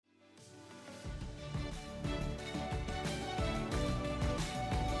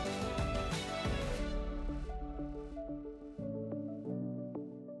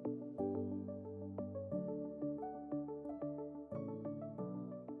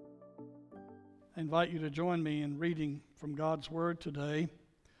invite you to join me in reading from God's Word today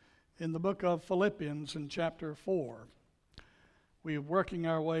in the book of Philippians in chapter 4. We are working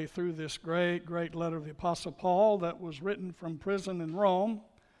our way through this great letter of the Apostle Paul that was written from prison in Rome.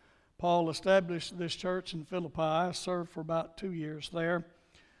 Paul established this church in Philippi, served for about 2 years there,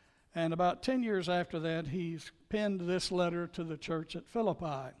 and about 10 years after that, he's penned this letter to the church at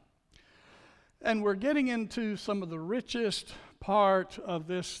Philippi. And we're getting into some of the richest part of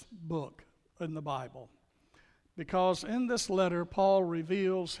this book in the Bible, because in this letter, Paul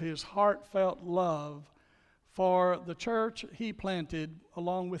reveals his heartfelt love for the church he planted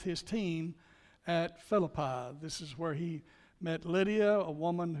along with his team at Philippi. This is where he met Lydia, a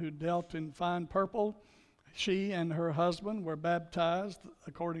woman who dealt in fine purple. She and her husband were baptized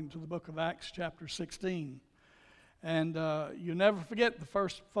according to the book of Acts chapter 16. And you never forget the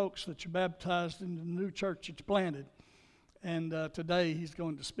first folks that you baptized in the new church that you planted. And today he's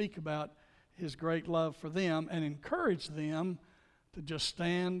going to speak about his great love for them and encourage them to just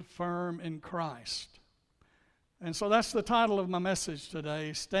stand firm in Christ. And so that's the title of my message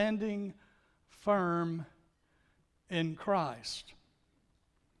today, Standing Firm in Christ.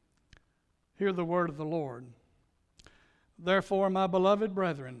 Hear the word of the Lord. Therefore, my beloved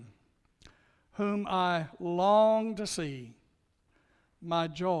brethren, whom I long to see, my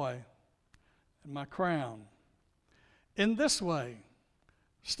joy and my crown, in this way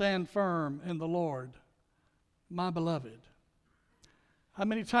stand firm in the Lord, my beloved. How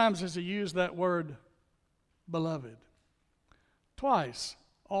many times has he used that word, beloved? Twice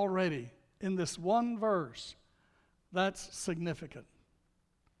already in this one verse. That's significant.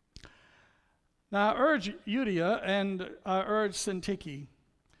 Now I urge Euodia and I urge Syntyche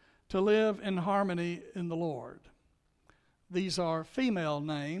to live in harmony in the Lord. These are female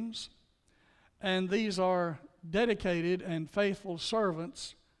names, and these are dedicated and faithful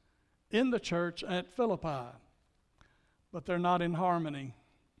servants in the church at Philippi, but they're not in harmony.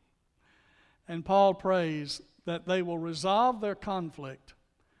 And Paul prays that they will resolve their conflict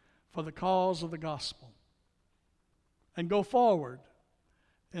for the cause of the gospel and go forward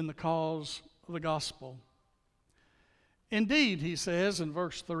in the cause of the gospel. Indeed, he says in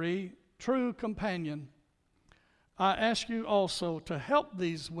verse 3, true companion, I ask you also to help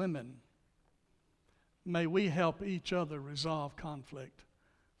these women. May we help each other resolve conflict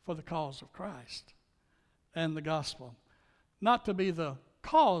for the cause of Christ and the gospel. Not to be the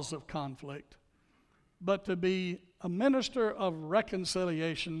cause of conflict, but to be a minister of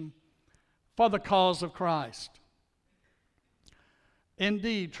reconciliation for the cause of Christ.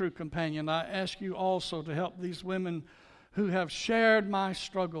 Indeed, true companion, I ask you also to help these women who have shared my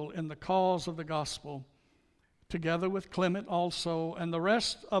struggle in the cause of the gospel, together with Clement also and the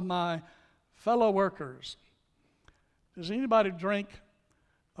rest of my fellow workers. Does anybody drink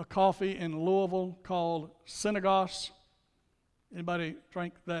a coffee in Louisville called Synagos? Anybody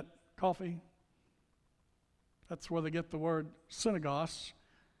drink that coffee? That's where they get the word Synagos,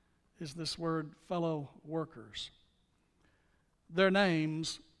 is this word fellow workers. Their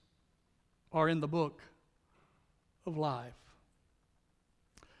names are in the book of life.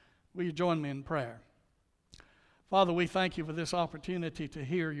 Will you join me in prayer? Father, we thank you for this opportunity to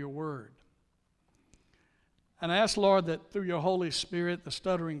hear your word. And I ask, Lord, that through your Holy Spirit, the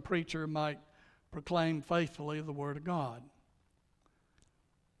stuttering preacher might proclaim faithfully the word of God.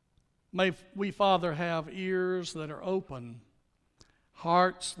 May we, Father, have ears that are open,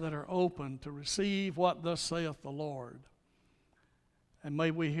 hearts that are open to receive what thus saith the Lord. And may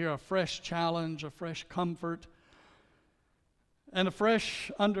we hear a fresh challenge, a fresh comfort, and a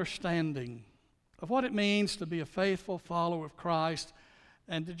fresh understanding of what it means to be a faithful follower of Christ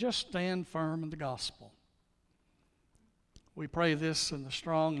and to just stand firm in the gospel. We pray this in the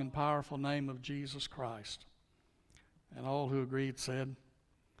strong and powerful name of Jesus Christ. And all who agreed said,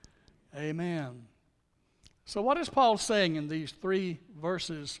 Amen. So what is Paul saying in these 3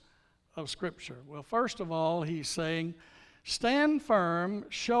 verses of Scripture? Well, first of all, he's saying, stand firm,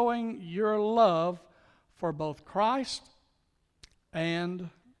 showing your love for both Christ and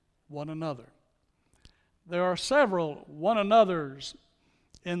one another. There are several one another's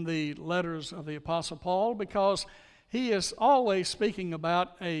in the letters of the Apostle Paul because he is always speaking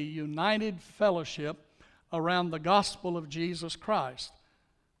about a united fellowship around the gospel of Jesus Christ.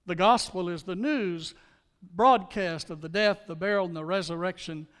 The gospel is the news broadcast of the death, the burial, and the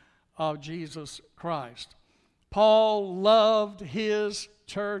resurrection of Jesus Christ. Paul loved his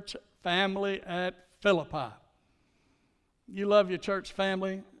church family at Philippi. You love your church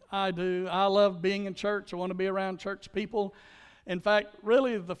family? I do. I love being in church. I want to be around church people. In fact,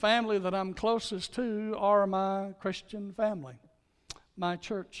 really the family that I'm closest to are my Christian family, my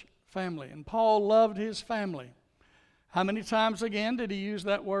church family. And Paul loved his family. How many times again did he use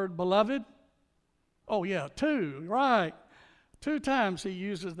that word beloved? Oh yeah, 2, right. 2 times he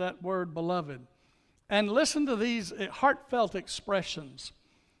uses that word beloved. And listen to these heartfelt expressions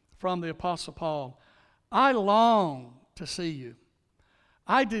from the Apostle Paul. I long to see you.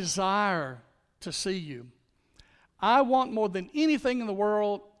 I desire to see you. I want more than anything in the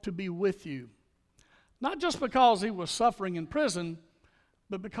world to be with you. Not just because he was suffering in prison,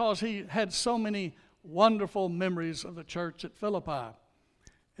 but because he had so many wonderful memories of the church at Philippi.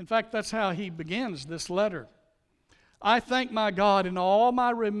 In fact, that's how he begins this letter. I thank my God in all my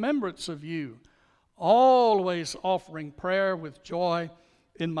remembrance of you, always offering prayer with joy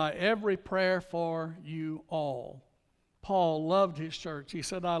in my every prayer for you all. Paul loved his church. He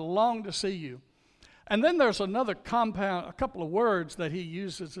said, I long to see you. And then there's another compound, a couple of words that he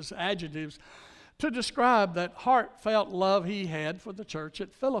uses as adjectives to describe that heartfelt love he had for the church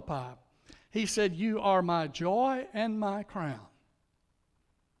at Philippi. He said, you are my joy and my crown.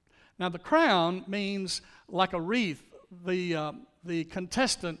 Now the crown means like a wreath. The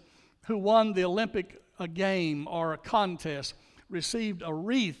contestant who won the Olympic game or a contest received a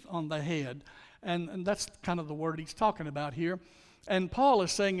wreath on the head. And that's kind of the word he's talking about here. And Paul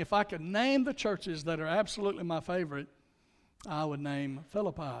is saying, if I could name the churches that are absolutely my favorite, I would name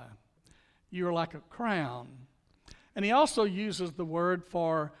Philippi. You're like a crown. And he also uses the word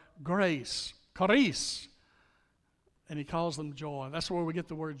for grace, charis. And he calls them joy. That's where we get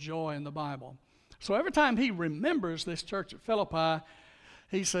the word joy in the Bible. So every time he remembers this church at Philippi,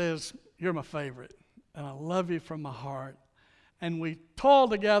 he says, you're my favorite, and I love you from my heart. And we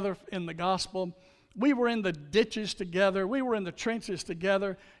toiled together in the gospel. We were in the ditches together. We were in the trenches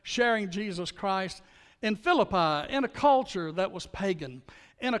together, sharing Jesus Christ in Philippi, in a culture that was pagan,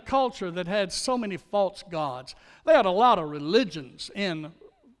 in a culture that had so many false gods. They had a lot of religions in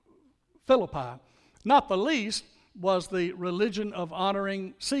Philippi. Not the least was the religion of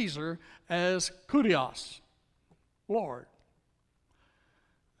honoring Caesar as Kyrios, Lord.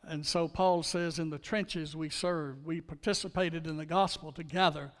 And so Paul says, in the trenches we served, we participated in the gospel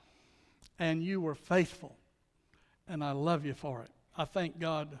together, and you were faithful, and I love you for it. I thank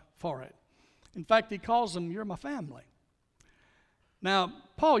God for it. In fact, he calls them, you're my family. Now,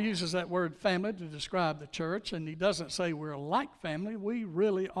 Paul uses that word family to describe the church, and he doesn't say we're like family. We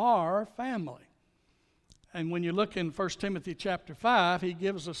really are family. And when you look in 1 Timothy chapter 5, he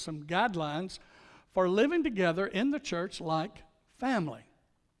gives us some guidelines for living together in the church like family.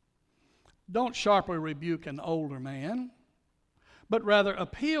 Don't sharply rebuke an older man, but rather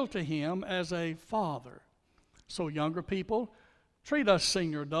appeal to him as a father. So younger people, treat us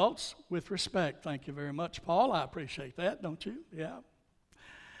senior adults with respect. Thank you very much, Paul. I appreciate that, don't you? Yeah.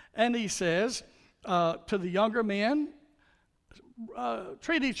 And he says to the younger men,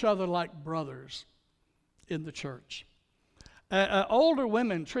 treat each other like brothers in the church. Older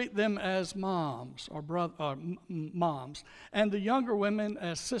women, treat them as moms or moms, and the younger women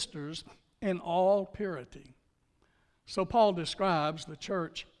as sisters in all purity. So Paul describes the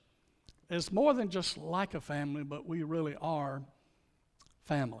church as more than just like a family, but we really are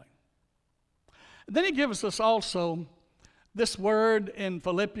family. Then he gives us also this word in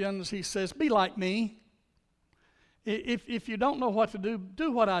Philippians. He says, be like me. If you don't know what to do,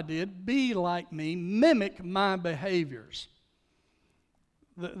 do what I did. Be like me. Mimic my behaviors.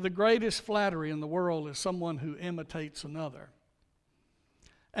 The greatest flattery in the world is someone who imitates another.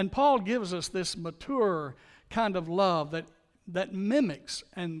 And Paul gives us this mature kind of love that mimics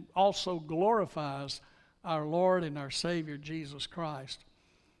and also glorifies our Lord and our Savior, Jesus Christ.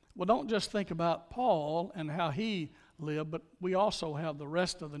 Well, don't just think about Paul and how he lived, but we also have the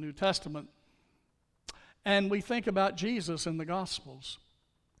rest of the New Testament. And we think about Jesus in the Gospels.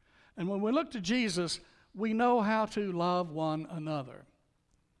 And when we look to Jesus, we know how to love one another.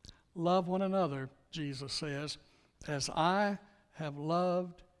 Love one another, Jesus says, as I have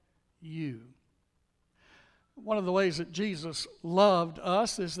loved you. One of the ways that Jesus loved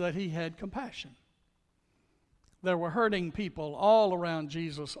us is that he had compassion. There were hurting people all around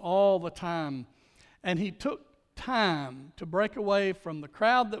Jesus all the time, and he took time to break away from the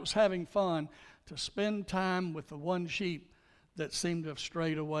crowd that was having fun to spend time with the one sheep that seemed to have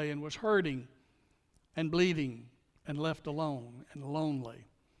strayed away and was hurting and bleeding and left alone and lonely.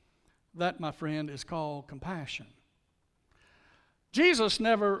 That, my friend, is called compassion. Jesus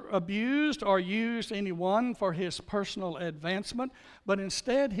never abused or used anyone for his personal advancement, but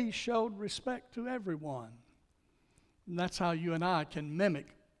instead he showed respect to everyone. And that's how you and I can mimic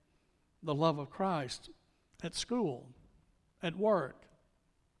the love of Christ at school, at work,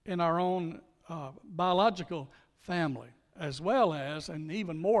 in our own biological family, as well as, and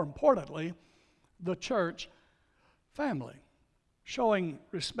even more importantly, the church family, showing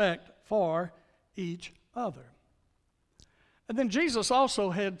respect for each other. And then Jesus also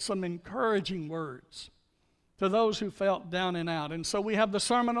had some encouraging words to those who felt down and out. And so we have the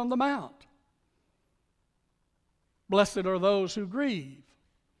Sermon on the Mount. Blessed are those who grieve,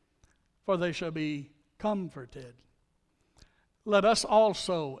 for they shall be comforted. Let us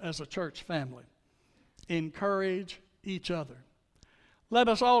also, as a church family, encourage each other. Let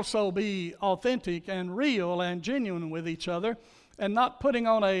us also be authentic and real and genuine with each other, and not putting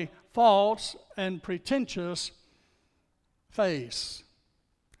on a false and pretentious face.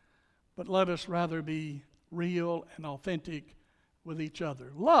 But let us rather be real and authentic with each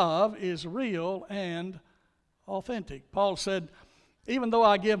other. Love is real and authentic. Paul said, even though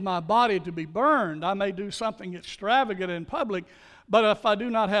I give my body to be burned, I may do something extravagant in public, but if I do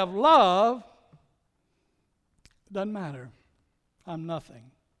not have love, it doesn't matter. I'm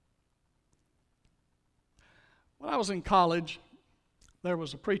nothing. When I was in college, there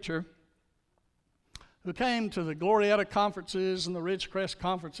was a preacher who came to the Glorietta conferences and the Ridgecrest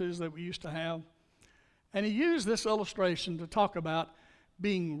conferences that we used to have, and he used this illustration to talk about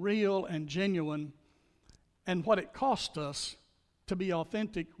being real and genuine and what it cost us to be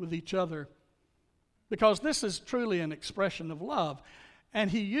authentic with each other, because this is truly an expression of love.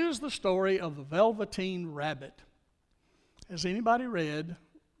 And he used the story of the Velveteen Rabbit. Has anybody read,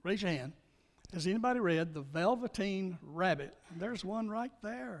 raise your hand, has anybody read The Velveteen Rabbit? There's one right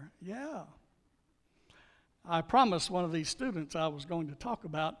there, yeah. I promised one of these students I was going to talk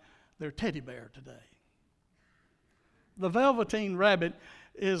about their teddy bear today. The Velveteen Rabbit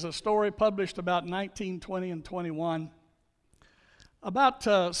is a story published about 1920 and 21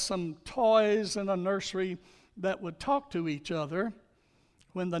 about some toys in a nursery that would talk to each other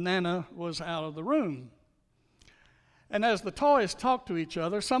when the Nana was out of the room. And as the toys talked to each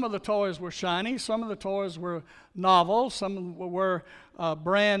other, some of the toys were shiny, some of the toys were novel, some were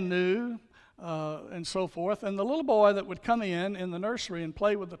brand new, and so forth. And the little boy that would come in the nursery and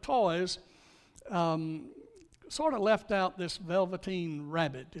play with the toys sort of left out this Velveteen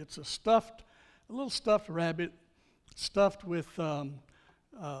Rabbit. It's a little stuffed rabbit stuffed with not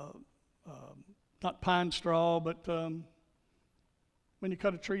pine straw, but when you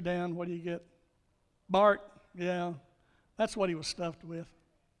cut a tree down, what do you get? Bark, yeah. That's what he was stuffed with.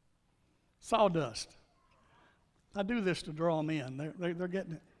 Sawdust. I do this to draw them in. They're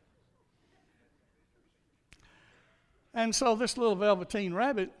getting it. And so this little Velveteen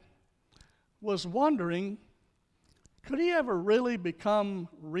Rabbit was wondering, could he ever really become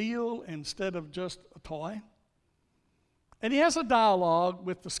real instead of just a toy? And he has a dialogue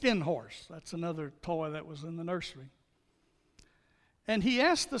with the Skin Horse. That's another toy that was in the nursery. And he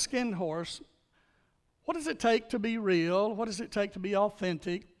asked the Skin Horse, what does it take to be real? What does it take to be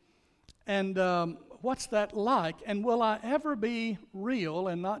authentic? And what's that like? And will I ever be real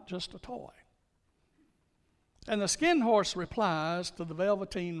and not just a toy? And the Skin Horse replies to the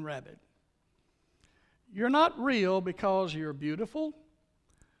Velveteen Rabbit, you're not real because you're beautiful,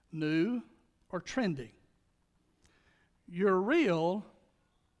 new, or trendy. You're real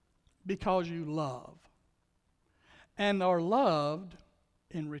because you love and are loved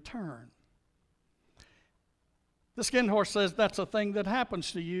in return. The Skin Horse says that's a thing that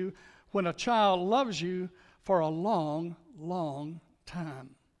happens to you when a child loves you for a long, long time.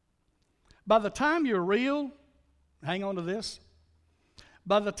 By the time you're real, hang on to this,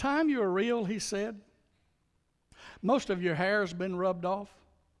 by the time you're real, he said, most of your hair's been rubbed off,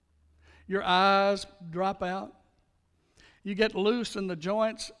 your eyes drop out, you get loose in the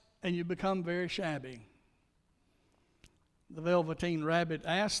joints, and you become very shabby. The Velveteen Rabbit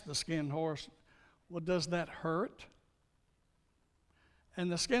asked the Skin Horse, well, does that hurt?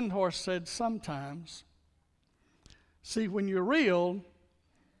 And the Skin Horse said, sometimes. See, when you're real,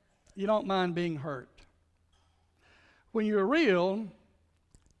 you don't mind being hurt. When you're real,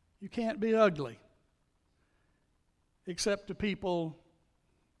 you can't be ugly, except to people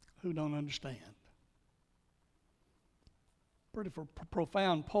who don't understand. Pretty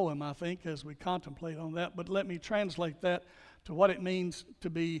profound poem, I think, as we contemplate on that, but let me translate that to what it means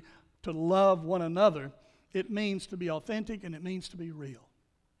to love one another. It means to be authentic, and it means to be real.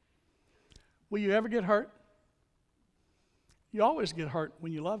 Will you ever get hurt? You always get hurt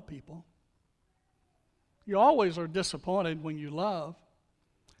when you love people. You always are disappointed when you love.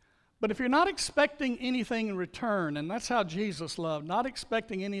 But if you're not expecting anything in return, and that's how Jesus loved, not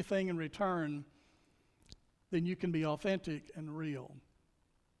expecting anything in return, then you can be authentic and real.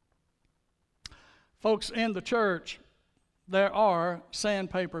 Folks, in the church, there are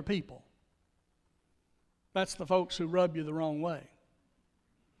sandpaper people. That's the folks who rub you the wrong way.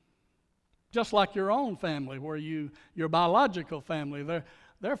 Just like your own family, where your biological family, there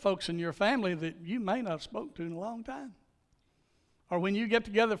are folks in your family that you may not have spoken to in a long time. Or when you get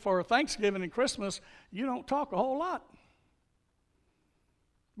together for Thanksgiving and Christmas, you don't talk a whole lot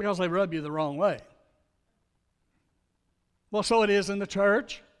because they rub you the wrong way. Well, so it is in the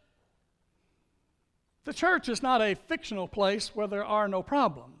church. The church is not a fictional place where there are no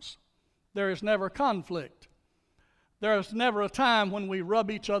problems. There is never conflict. There is never a time when we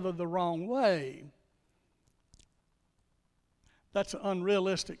rub each other the wrong way. That's an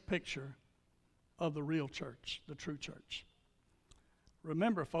unrealistic picture of the real church, the true church.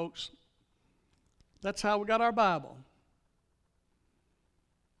 Remember, folks, that's how we got our Bible.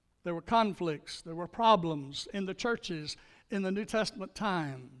 There were conflicts, there were problems in the churches in the New Testament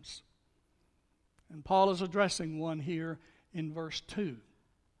times. And Paul is addressing one here in verse 2.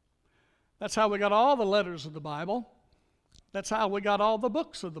 That's how we got all the letters of the Bible. That's how we got all the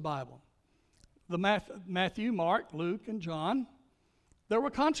books of the Bible. Matthew, Mark, Luke, and John. There were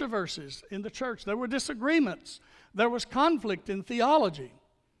controversies in the church. There were disagreements. There was conflict in theology.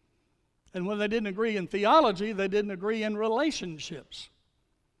 And when they didn't agree in theology, they didn't agree in relationships.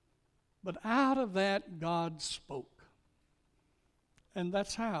 But out of that, God spoke. And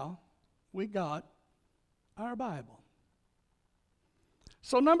that's how we got our Bible.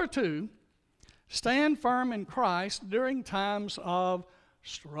 So number 2, stand firm in Christ during times of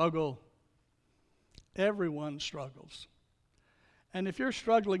struggle. Everyone struggles. And if you're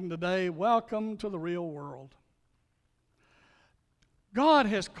struggling today, welcome to the real world. God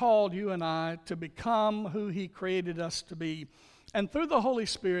has called you and I to become who He created us to be, and through the Holy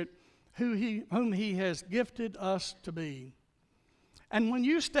Spirit, whom He has gifted us to be. And when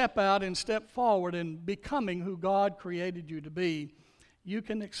you step out and step forward in becoming who God created you to be, you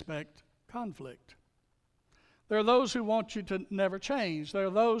can expect conflict. There are those who want you to never change. There are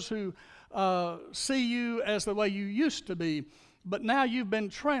those who see you as the way you used to be, but now you've been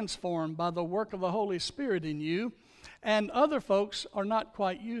transformed by the work of the Holy Spirit in you, and other folks are not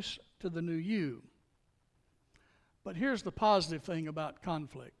quite used to the new you. But here's the positive thing about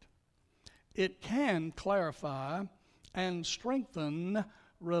conflict. It can clarify and strengthen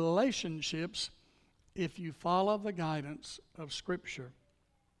relationships if you follow the guidance of Scripture.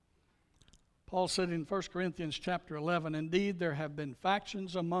 Paul said in 1 Corinthians chapter 11, indeed there have been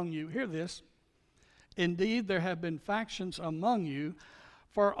factions among you. Hear this. Indeed there have been factions among you,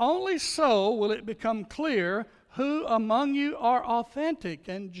 for only so will it become clear who among you are authentic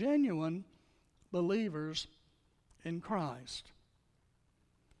and genuine believers in Christ.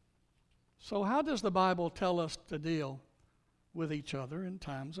 So how does the Bible tell us to deal with each other in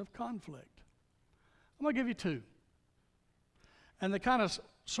times of conflict? I'm going to give you 2. And they kind of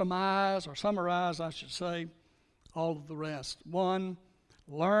summarize, I should say, all of the rest. 1,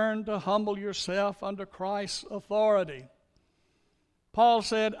 learn to humble yourself under Christ's authority. Paul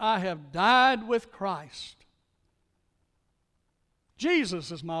said, I have died with Christ.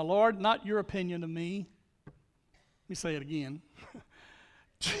 Jesus is my Lord, not your opinion of me. Let me say it again.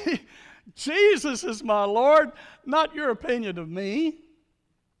 Jesus is my Lord, not your opinion of me.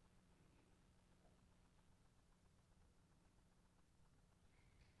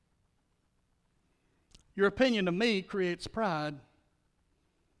 Your opinion of me creates pride.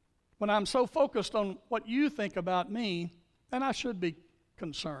 When I'm so focused on what you think about me, and I should be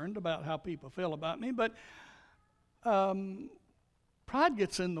concerned about how people feel about me, but pride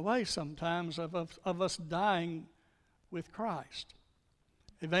gets in the way sometimes of us dying with Christ.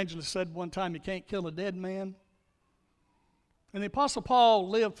 Evangelist said one time, you can't kill a dead man. And the Apostle Paul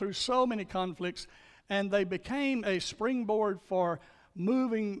lived through so many conflicts, and they became a springboard for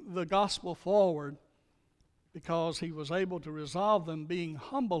moving the gospel forward because he was able to resolve them being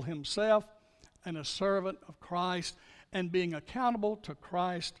humble himself and a servant of Christ and being accountable to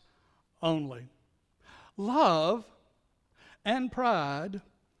Christ only. Love and pride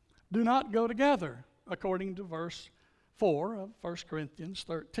do not go together, according to verse 4 of 1 Corinthians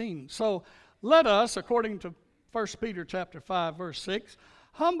 13. So let us, according to 1 Peter chapter 5, verse 6,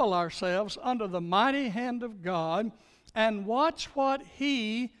 humble ourselves under the mighty hand of God and watch what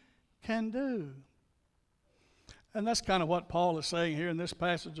He can do. And that's kind of what Paul is saying here in this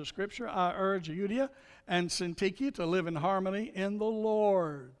passage of Scripture. I urge Euodia and Syntyche to live in harmony in the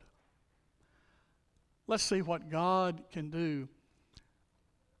Lord. Let's see what God can do.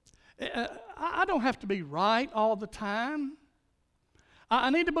 I don't have to be right all the time. I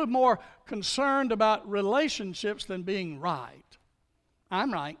need to be more concerned about relationships than being right.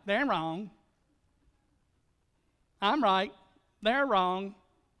 I'm right, they're wrong. I'm right, they're wrong.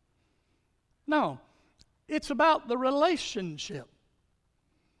 No. It's about the relationship.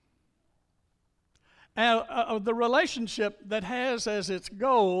 The relationship that has as its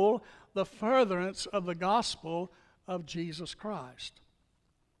goal the furtherance of the gospel of Jesus Christ.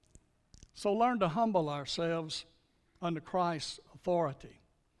 So learn to humble ourselves under Christ's authority.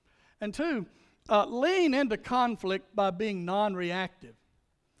 And two, lean into conflict by being non-reactive.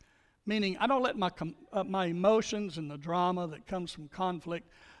 Meaning, I don't let my emotions and the drama that comes from conflict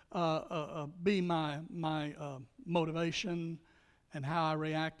be my motivation and how I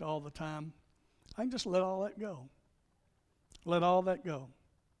react all the time. I can just let all that go. Let all that go.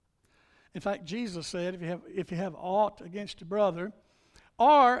 In fact, Jesus said, if you have aught against your brother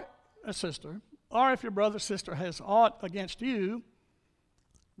or a sister, or if your brother or sister has aught against you,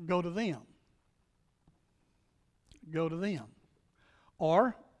 go to them. Go to them.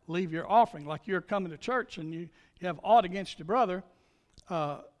 Or leave your offering. Like you're coming to church and you have aught against your brother,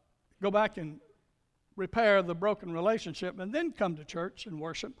 go back and repair the broken relationship and then come to church and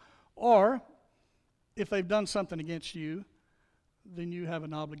worship. Or if they've done something against you, then you have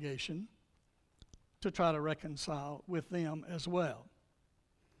an obligation to try to reconcile with them as well.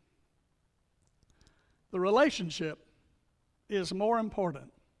 The relationship is more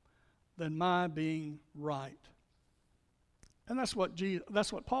important than my being right. And that's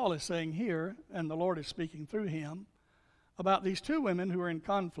what Paul is saying here, and the Lord is speaking through him about these two women who are in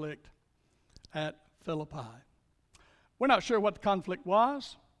conflict at Philippi. We're not sure what the conflict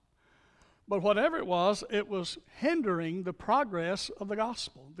was, but whatever it was hindering the progress of the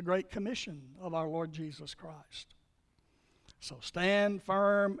gospel, the Great Commission of our Lord Jesus Christ. So stand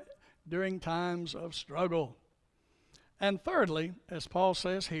firm during times of struggle. And thirdly, as Paul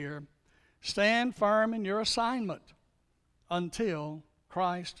says here, stand firm in your assignment until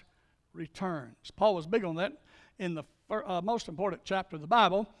Christ returns. Paul was big on that in the most important chapter of the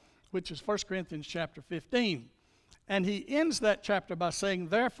Bible, which is 1 Corinthians chapter 15. And he ends that chapter by saying,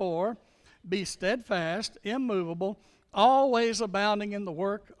 therefore, be steadfast, immovable, always abounding in the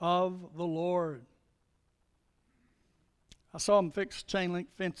work of the Lord. I saw them fix chain link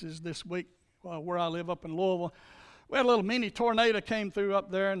fences this week where I live up in Louisville. We had a little mini tornado came through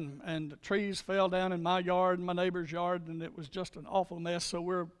up there, and the trees fell down in my yard and my neighbor's yard, and it was just an awful mess. So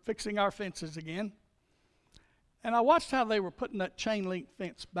we're fixing our fences again. And I watched how they were putting that chain link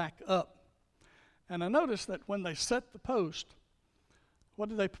fence back up. And I noticed that when they set the post, what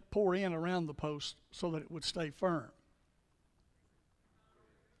did they pour in around the post so that it would stay firm?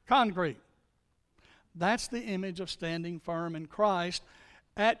 Concrete. That's the image of standing firm in Christ.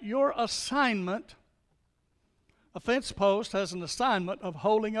 At your assignment, a fence post has an assignment of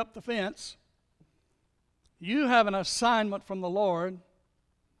holding up the fence. You have an assignment from the Lord.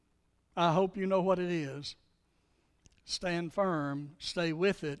 I hope you know what it is. Stand firm, stay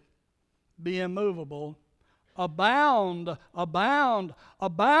with it, be immovable, abound, abound,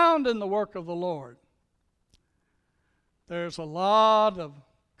 abound in the work of the Lord. There's a lot of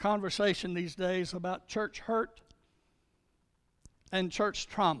conversation these days about church hurt and church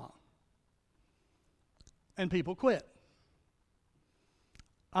trauma. And people quit.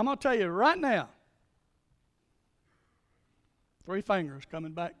 I'm going to tell you right now, 3 fingers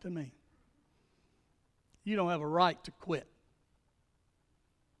coming back to me. You don't have a right to quit.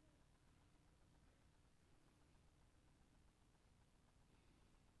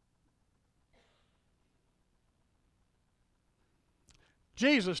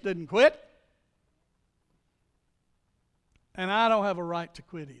 Jesus didn't quit, and I don't have a right to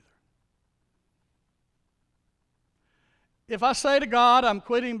quit either. If I say to God, I'm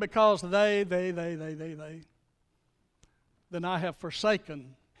quitting because they, then I have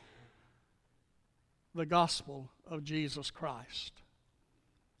forsaken the gospel of Jesus Christ.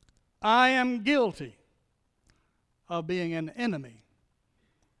 I am guilty of being an enemy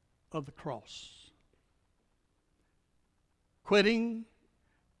of the cross. Quitting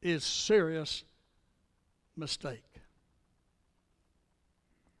is serious mistake.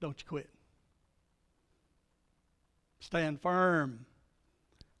 Don't you quit. Stand firm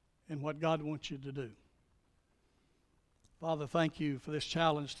in what God wants you to do. Father, thank you for this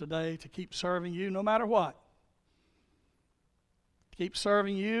challenge today to keep serving you no matter what. Keep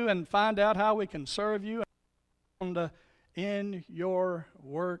serving you and find out how we can serve you in your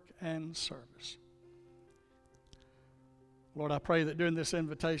work and service. Lord, I pray that during this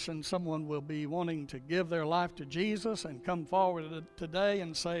invitation, someone will be wanting to give their life to Jesus and come forward today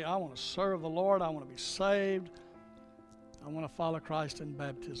and say, I want to serve the Lord, I want to be saved, I want to follow Christ in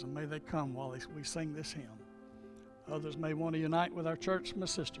baptism. May they come while we sing this hymn. Others may want to unite with our church and the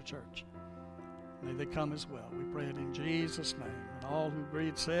sister church. May they come as well. We pray it in Jesus' name. And all who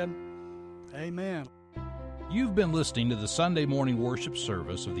agreed said, Amen. You've been listening to the Sunday morning worship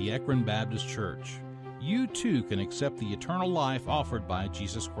service of the Ekron Baptist Church. You too can accept the eternal life offered by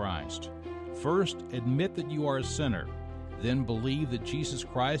Jesus Christ. First, admit that you are a sinner. Then believe that Jesus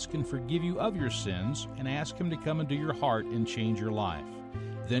Christ can forgive you of your sins and ask Him to come into your heart and change your life.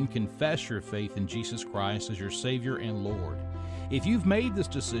 Then confess your faith in Jesus Christ as your Savior and Lord. If you've made this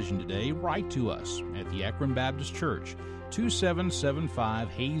decision today, write to us at the Ekron Baptist Church, 2775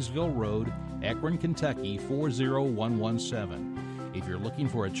 Hayesville Road, Ekron, Kentucky 40117. If you're looking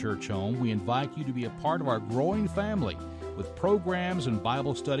for a church home, we invite you to be a part of our growing family with programs and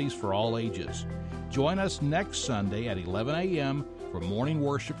Bible studies for all ages. Join us next Sunday at 11 a.m. for morning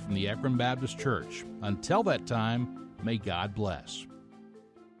worship from the Ekron Baptist Church. Until that time, may God bless.